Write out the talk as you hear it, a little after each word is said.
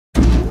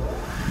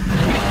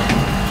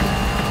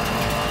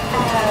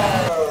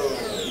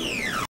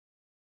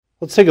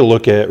Let's take a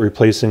look at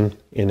replacing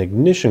an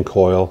ignition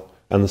coil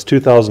on this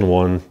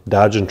 2001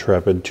 Dodge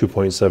Intrepid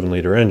 2.7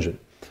 liter engine.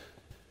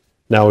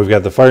 Now we've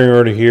got the firing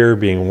order here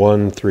being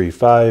 1, 3,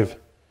 5,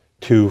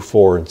 2,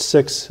 4, and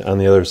 6 on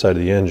the other side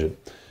of the engine.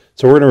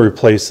 So we're going to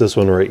replace this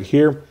one right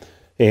here,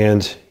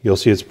 and you'll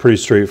see it's pretty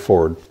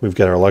straightforward. We've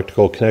got our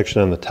electrical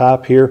connection on the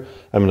top here.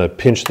 I'm going to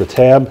pinch the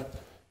tab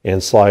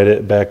and slide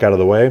it back out of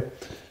the way.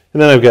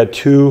 And then I've got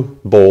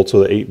 2 bolts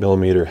with an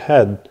 8mm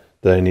head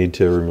that I need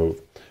to remove.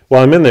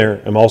 While I'm in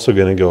there, I'm also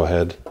going to go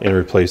ahead and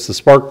replace the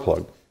spark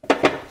plug.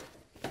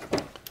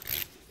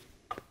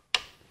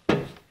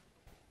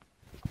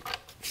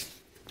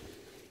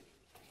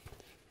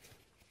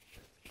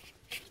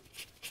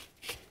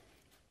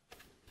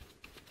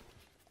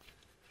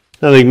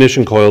 Now the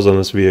ignition coils on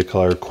this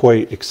vehicle are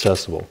quite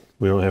accessible.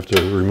 We don't have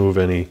to remove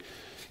any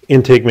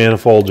intake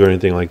manifolds or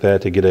anything like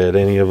that to get at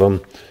any of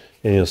them.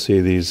 And you'll see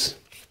these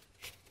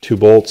 2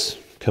 bolts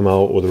come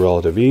out with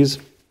relative ease.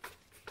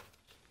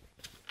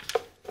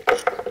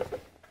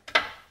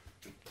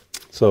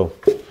 So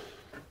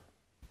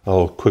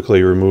I'll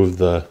quickly remove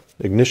the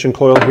ignition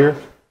coil here.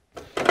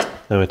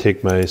 I'm going to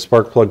take my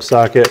spark plug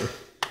socket,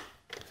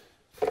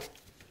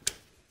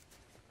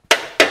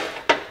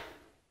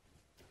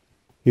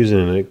 using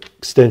an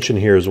extension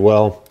here as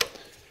well,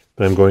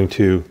 but I'm going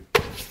to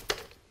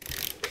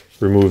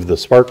remove the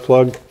spark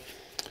plug.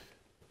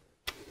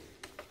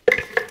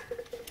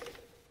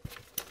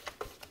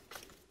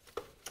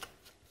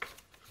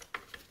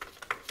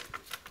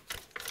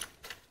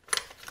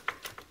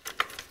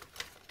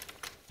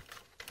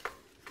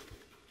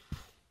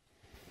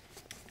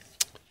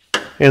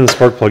 And the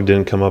spark plug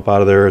didn't come up out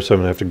of there, so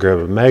I'm going to have to grab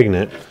a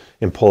magnet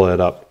and pull that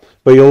up.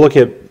 But you'll look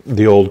at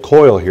the old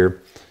coil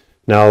here.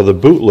 Now the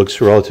boot looks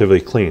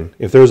relatively clean.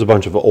 If there's a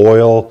bunch of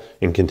oil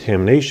and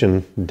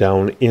contamination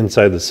down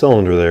inside the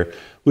cylinder there,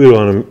 we would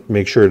want to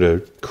make sure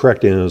to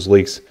correct any of those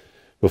leaks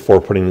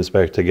before putting this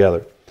back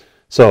together.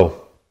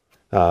 So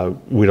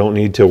we don't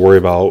need to worry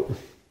about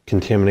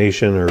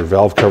contamination or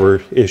valve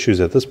cover issues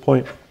at this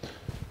point.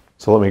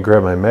 So let me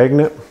grab my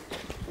magnet.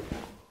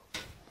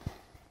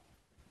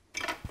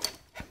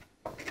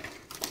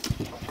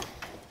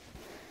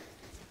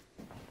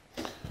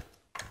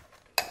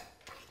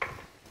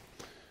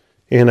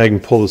 And I can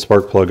pull the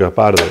spark plug up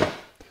out of there.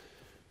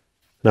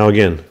 Now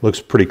again, it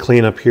looks pretty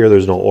clean up here.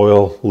 There's no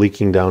oil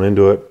leaking down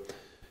into it.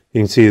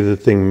 You can see the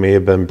thing may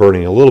have been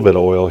burning a little bit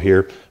of oil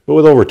here, but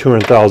with over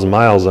 200,000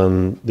 miles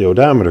on the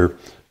odometer,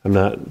 I'm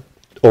not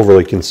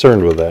overly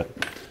concerned with that.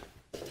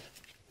 We'll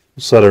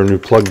set our new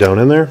plug down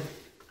in there.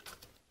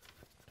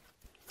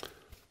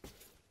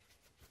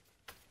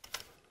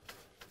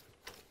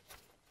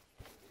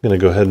 I'm going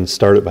to go ahead and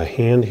start it by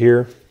hand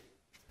here.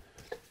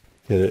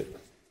 Get it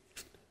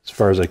as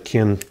far as I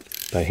can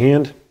by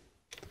hand.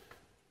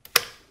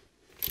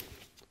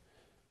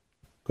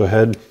 Go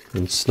ahead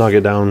and snug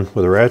it down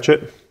with a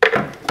ratchet.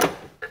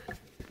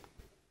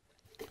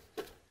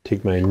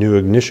 Take my new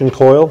ignition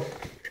coil,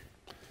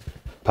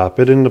 pop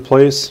it into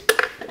place.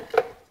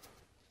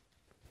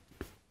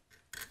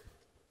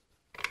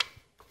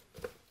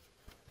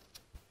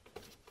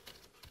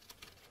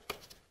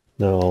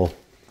 Now I'll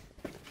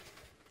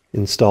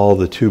install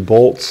the 2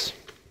 bolts.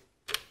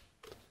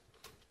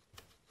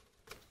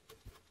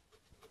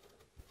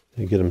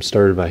 And get them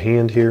started by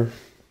hand here.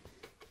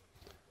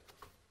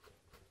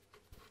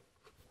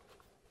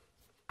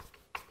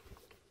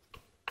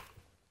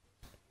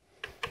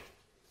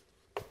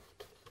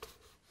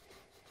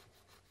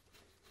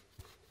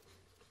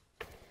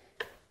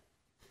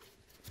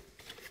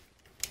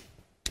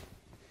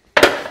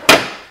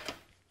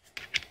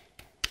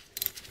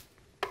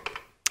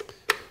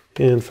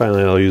 And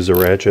finally I'll use a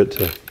ratchet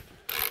to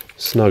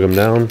snug them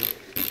down,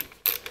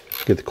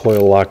 get the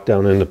coil locked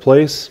down into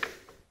place.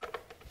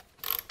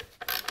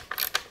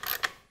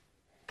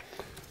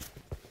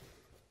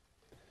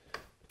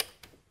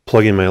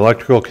 Plug in my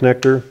electrical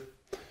connector,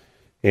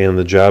 and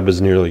the job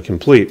is nearly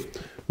complete.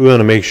 We want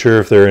to make sure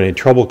if there are any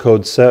trouble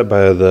codes set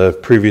by the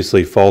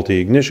previously faulty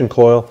ignition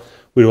coil,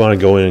 we want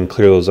to go in and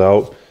clear those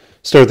out.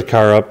 Start the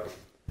car up,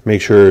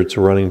 make sure it's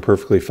running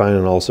perfectly fine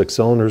on all 6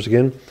 cylinders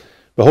again.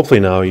 But hopefully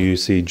now you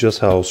see just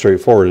how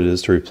straightforward it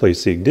is to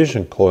replace the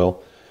ignition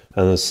coil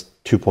on this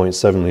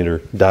 2.7 liter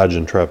Dodge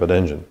Intrepid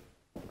engine.